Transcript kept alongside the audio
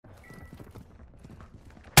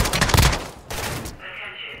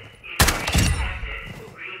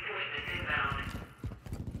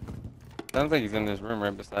Sounds like he's in this room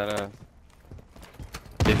right beside us.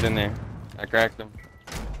 He's in there. I cracked him.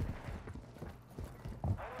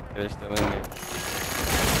 They're still in there.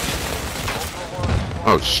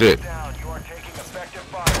 Oh shit. You are taking effective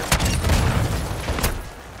fire.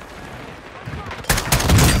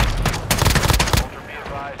 Ultra be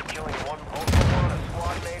advised, killing one Ultra One, a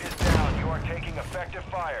squad mate is down. You are taking effective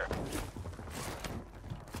fire.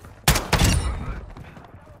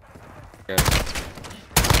 Okay.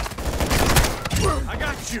 I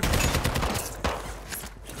got you. Did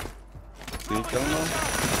you kill him though?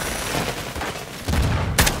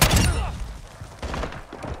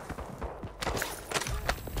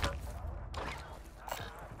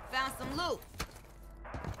 Found some loot.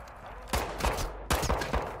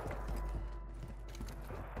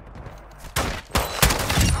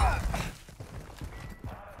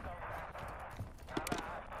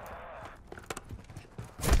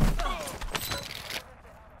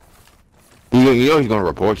 You know he's gonna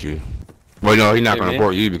report you. Well, no, he's not gonna Maybe.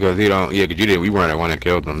 report you because he don't. Yeah, 'cause you didn't. We weren't the one that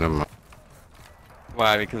killed him. Never mind.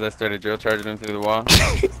 Why? Because I started drill charging him through the wall?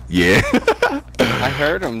 Yeah. I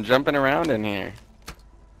heard him jumping around in here.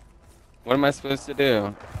 What am I supposed to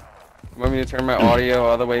do? You want me to turn my audio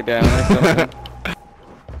all the way down or something?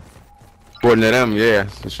 According to them, yeah,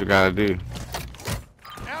 that's what you gotta do.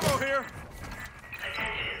 Ammo here.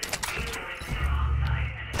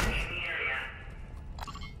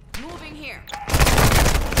 Moving here.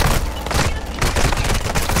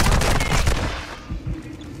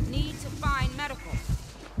 Need to find medical.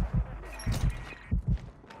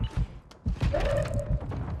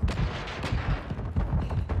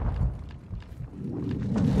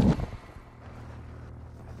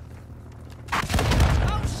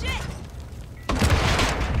 Oh shit!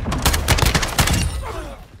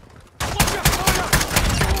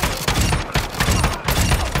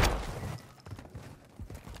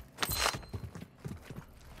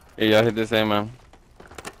 Here, y'all hit this ammo.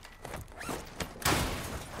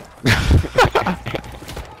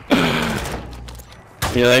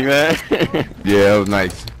 You like that? Yeah, that was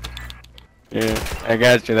nice. Yeah, I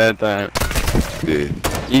got you that time. Yeah.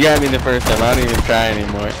 You got me the first time. I don't even try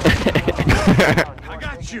anymore. I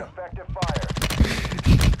got you. Effective fire.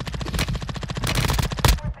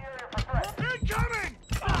 Incoming.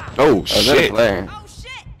 Oh Oh, is that a shit. flare? Oh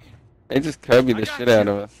shit! They just Kobe the got shit out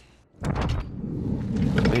you. of us.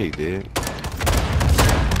 He did.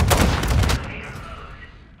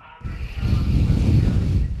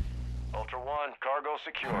 Ultra One, cargo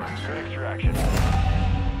secure. Good extraction.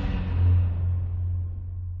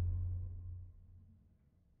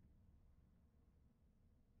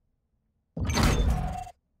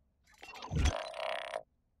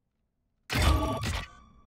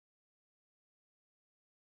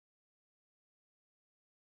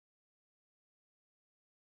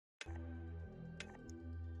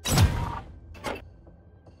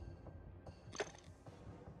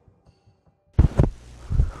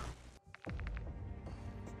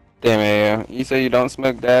 Damn it, you say you don't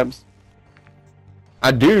smoke dabs?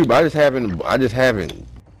 I do, but I just haven't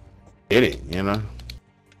hit it, you know?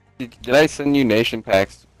 Did I send you nation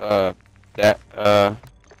packs, that,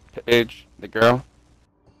 page, the girl?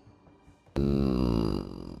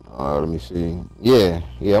 Let me see. Yeah,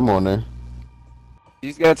 I'm on there.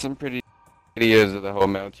 She's got some pretty videos of the whole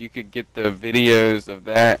melt. You could get the videos of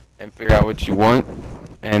that and figure out what you want,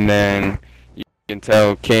 and then you can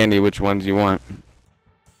tell Candy which ones you want.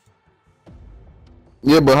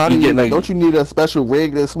 Yeah, but how do You you, get, like- don't you need a special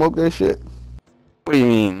rig to smoke that shit? What do you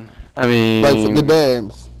mean? I mean, Like for the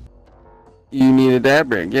dabs. you need a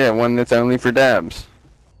dab rig. Yeah, one that's only for dabs.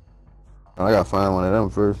 I gotta find one of them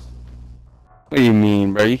first. What do you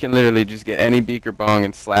mean, bro? You can literally just get any beaker bong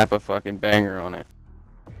and slap a fucking banger on it.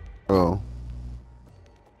 Oh.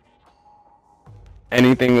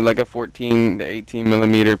 Anything with like a 14 to 18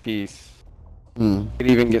 millimeter piece. Hmm. You could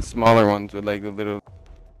even get smaller ones with like the little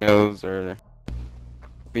males or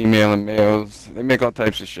female and males. They make all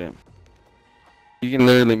types of shit. You can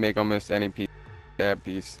literally make almost any piece, dab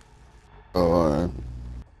piece. Oh, alright.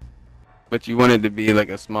 But you want it to be like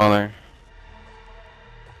a smaller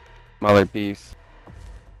piece.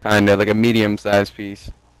 Kinda like a medium-sized piece.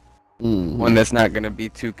 Mm. One that's not gonna be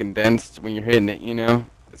too condensed when you're hitting it, you know?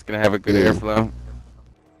 It's gonna have a good Yeah. airflow.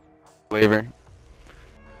 Flavor.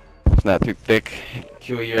 It's not too thick.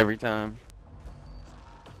 Kill you every time.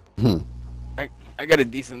 Hmm. I got a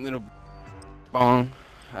decent little bong.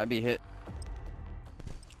 I'd be hit.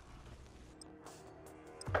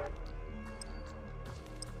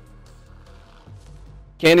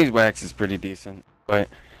 Candy's wax is pretty decent, but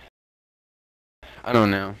I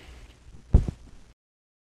don't know.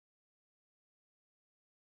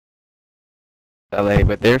 LA,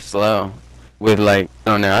 but they're slow. With like,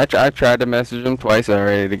 I don't know. I tried to message them twice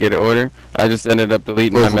already to get an order. I just ended up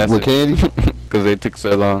deleting my message. With Candy? Because they took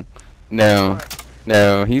so long. No,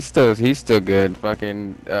 no, he's still good.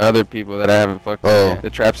 Fucking other people that I haven't fucked with yet. The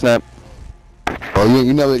Trap Snap. Oh,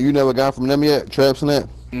 you never got from them yet, Trap Snap?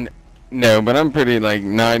 No, but I'm pretty like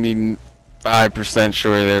 95%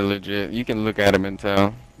 sure they're legit. You can look at them and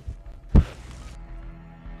tell.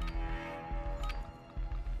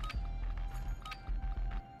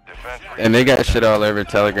 And they got shit all over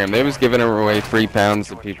Telegram. They was giving away free pounds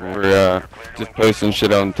to people for just posting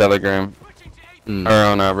shit on Telegram or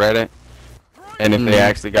on Reddit. And if they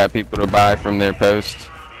actually got people to buy from their post.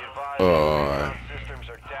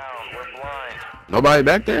 Nobody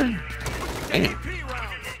back there? Damn.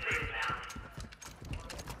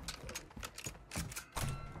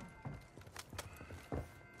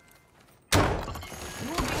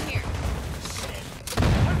 Moving here.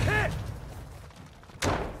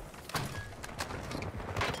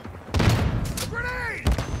 Grenade!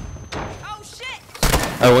 Oh shit!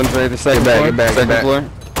 Oh, one's ready to second floor. Get back, second floor.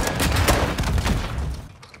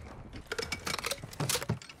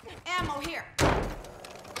 Ammo here.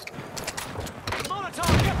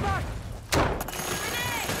 Molotov, get back!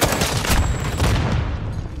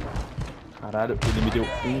 Caralho, ele me deu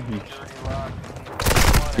um hit.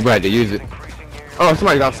 You might have to use it. Oh,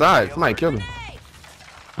 somebody's outside. Somebody killed him.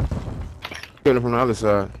 Killed him from the other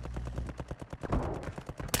side.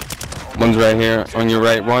 One's right here on your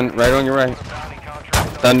right. One right on your right.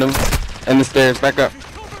 Stunned him. And the stairs. Back up.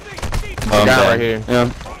 Oh, guy right here.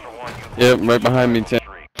 Yeah. Yep, right behind me, Tim.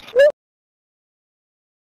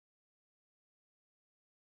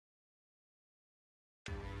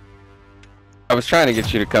 I was trying to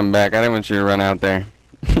get you to come back. I didn't want you to run out there.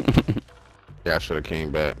 Yeah, I should have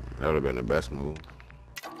came back. That would have been the best move.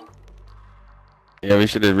 Yeah, we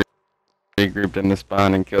should have regrouped in the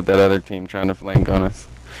spawn and killed that other team trying to flank on us.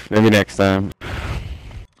 Maybe next time.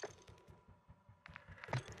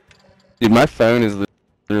 Dude, my phone is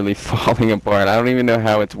literally falling apart. I don't even know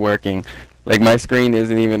how it's working. Like, my screen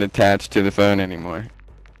isn't even attached to the phone anymore.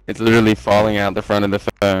 It's literally falling out the front of the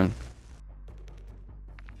phone.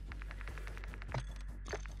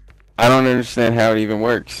 I don't understand how it even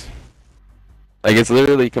works. Like, it's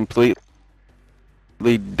literally completely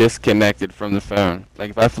disconnected from the phone. Like,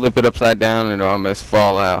 if I flip it upside down, it'll almost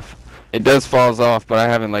fall off. It does falls off, but I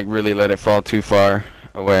haven't like really let it fall too far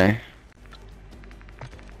away.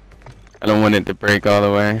 I don't want it to break all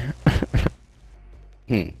the way.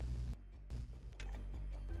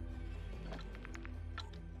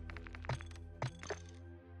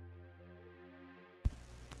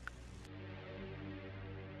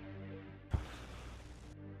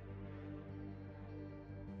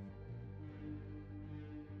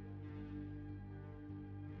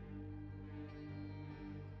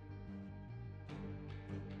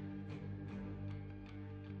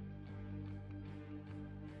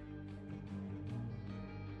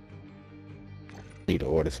 Need to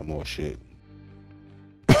order some more shit.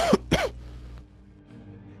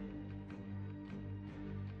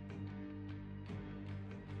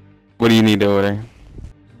 What do you need to order?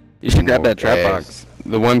 You should grab that trap gas. box.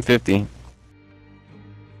 The 150.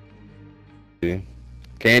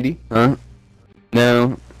 Candy? Huh?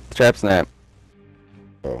 No. Trap snap.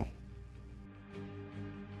 Oh.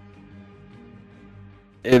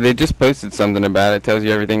 Yeah, they just posted something about it. Tells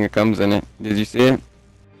you everything that comes in it. Did you see it?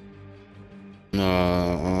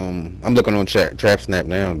 I'm looking on Trap Snap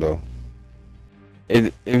now though.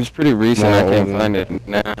 It was pretty recent. I can't find it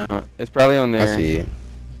now. It's probably on I see it.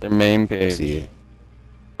 their main I page. see it.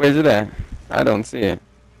 Where's it at? I don't see it.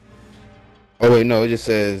 Oh wait, no, it just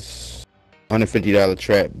says $150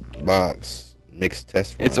 trap box mixed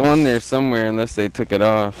test. It's runs. on there somewhere unless they took it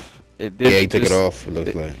off. It did. Yeah, he took it off. It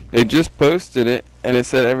looks like. They just posted it and it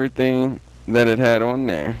said everything that it had on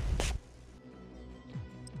there.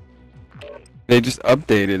 They just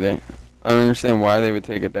updated it. I don't understand why they would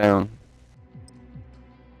take it down.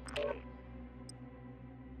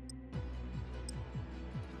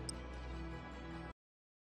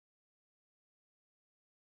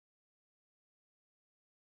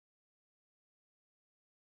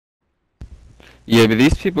 Yeah, but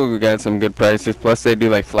these people got some good prices. Plus, they do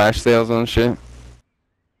like flash sales on shit.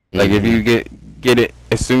 Like if you get it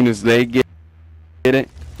as soon as they get it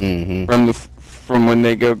from when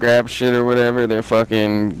they go grab shit or whatever, they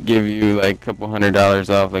fucking give you like a couple $100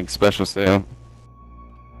 off, like special sale.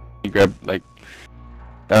 You grab like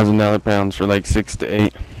 $1,000 pounds for like 6 to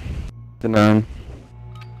 8 to 9.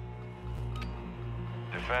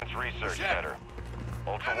 Defense Research Center.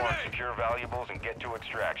 Ultra One, secure valuables and get to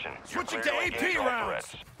extraction. You're Switching clear to engage AP all rounds.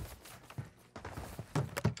 threats.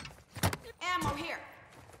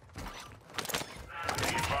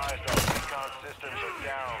 Recon systems are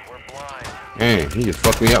down. We're blind. Man, he just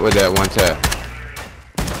fucked me up with that one tap.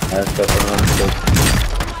 That's the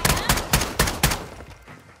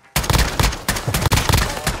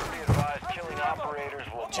Be advised, killing operators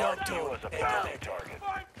will mark you as a bounty target.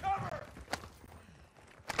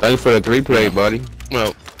 Thanks for the 3-play, buddy.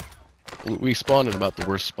 Well, we spawned in about the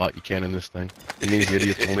worst spot you can in this thing. And these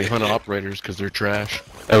idiots only hunt operators because they're trash.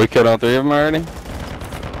 Have we killed all 3 of them already?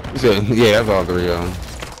 He said, yeah, that's all 3 of them.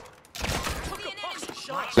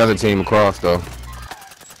 Another team across, though.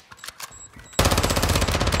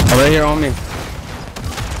 Oh, right here on me.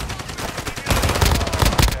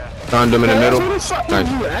 Found them in the middle. Nice.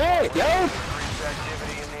 Activity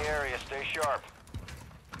in the area. Stay sharp.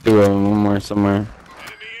 2 of them, one more somewhere.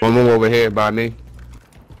 One more over here by me.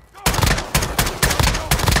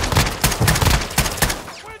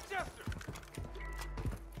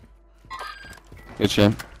 Good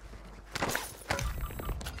shit.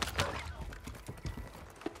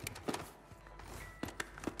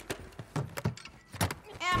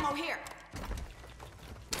 Ammo here.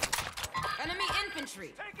 Enemy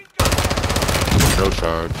infantry. No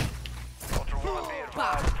charge. Ultra One, be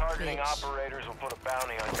advised, Fuck, targeting bitch. operators will put a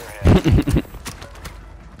bounty on your head.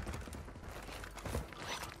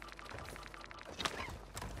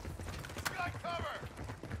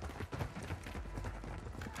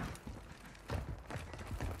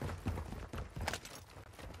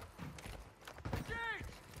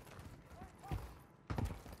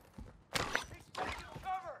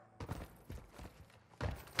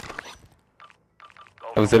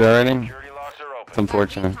 Was it already? Security locks are open. It's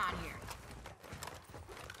unfortunate. Recon here.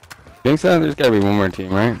 Think so? There's gotta be one more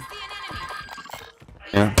team, right?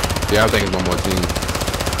 Yeah, Yeah, I think it's one more team.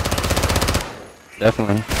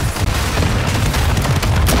 definitely.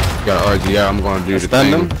 Got RGR, I'm gonna do the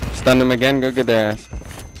Stun thing. them. Stun them again. Go get their ass.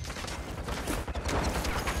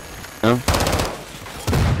 No?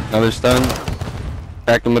 Another stun.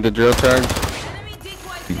 Attack them with the drill charge. Enemy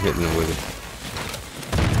decoy Keep hitting them with it.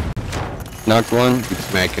 Knocked one. Keep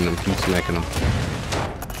smacking them, keep smacking them.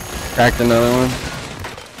 Cracked another one.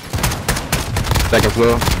 Second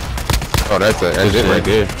floor. Oh, that's it right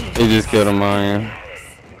there. He just killed them all, yeah.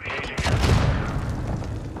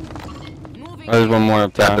 moving. Oh, there's one more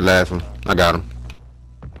up Got top. the last one. I got him.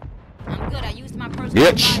 I'm good. I used my personal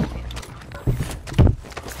Bitch. revive kit.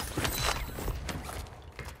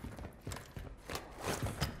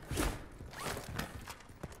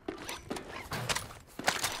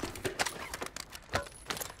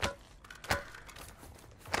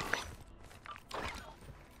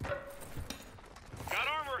 Got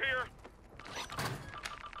armor here.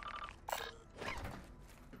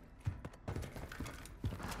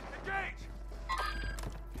 Engage.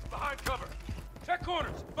 He's behind cover. Check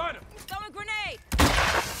corners. Find him. Throwing grenade.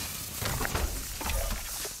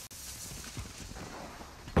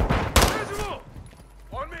 Visual.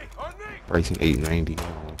 On me. On me. Racing 890.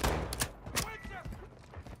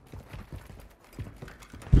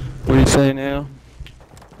 What do you say now?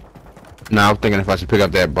 Nah, I'm thinking if I should pick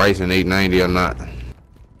up that Bryson 890 or not.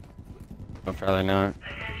 Oh, probably not.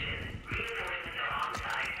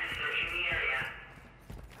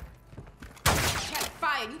 Catch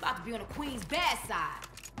fire. You about to be on the queen's bad side.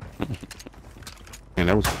 Man,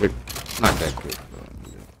 that was quick. Not that quick.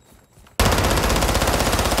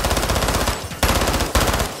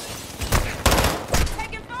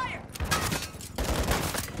 Taking fire.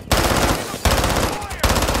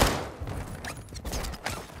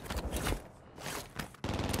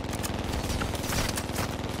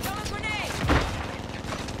 Throwing grenade.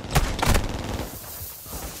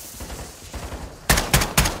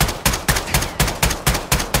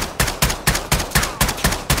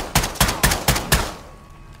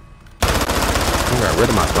 I got rid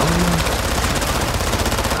of my phone.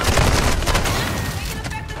 Taking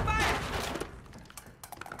effective fire.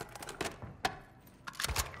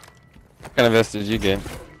 What kind of vest did you get?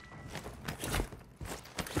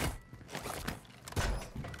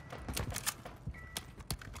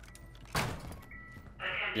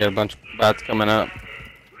 You got a bunch of bots coming up.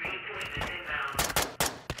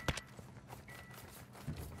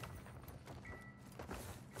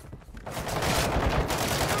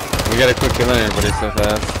 We gotta quit killing everybody so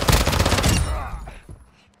fast.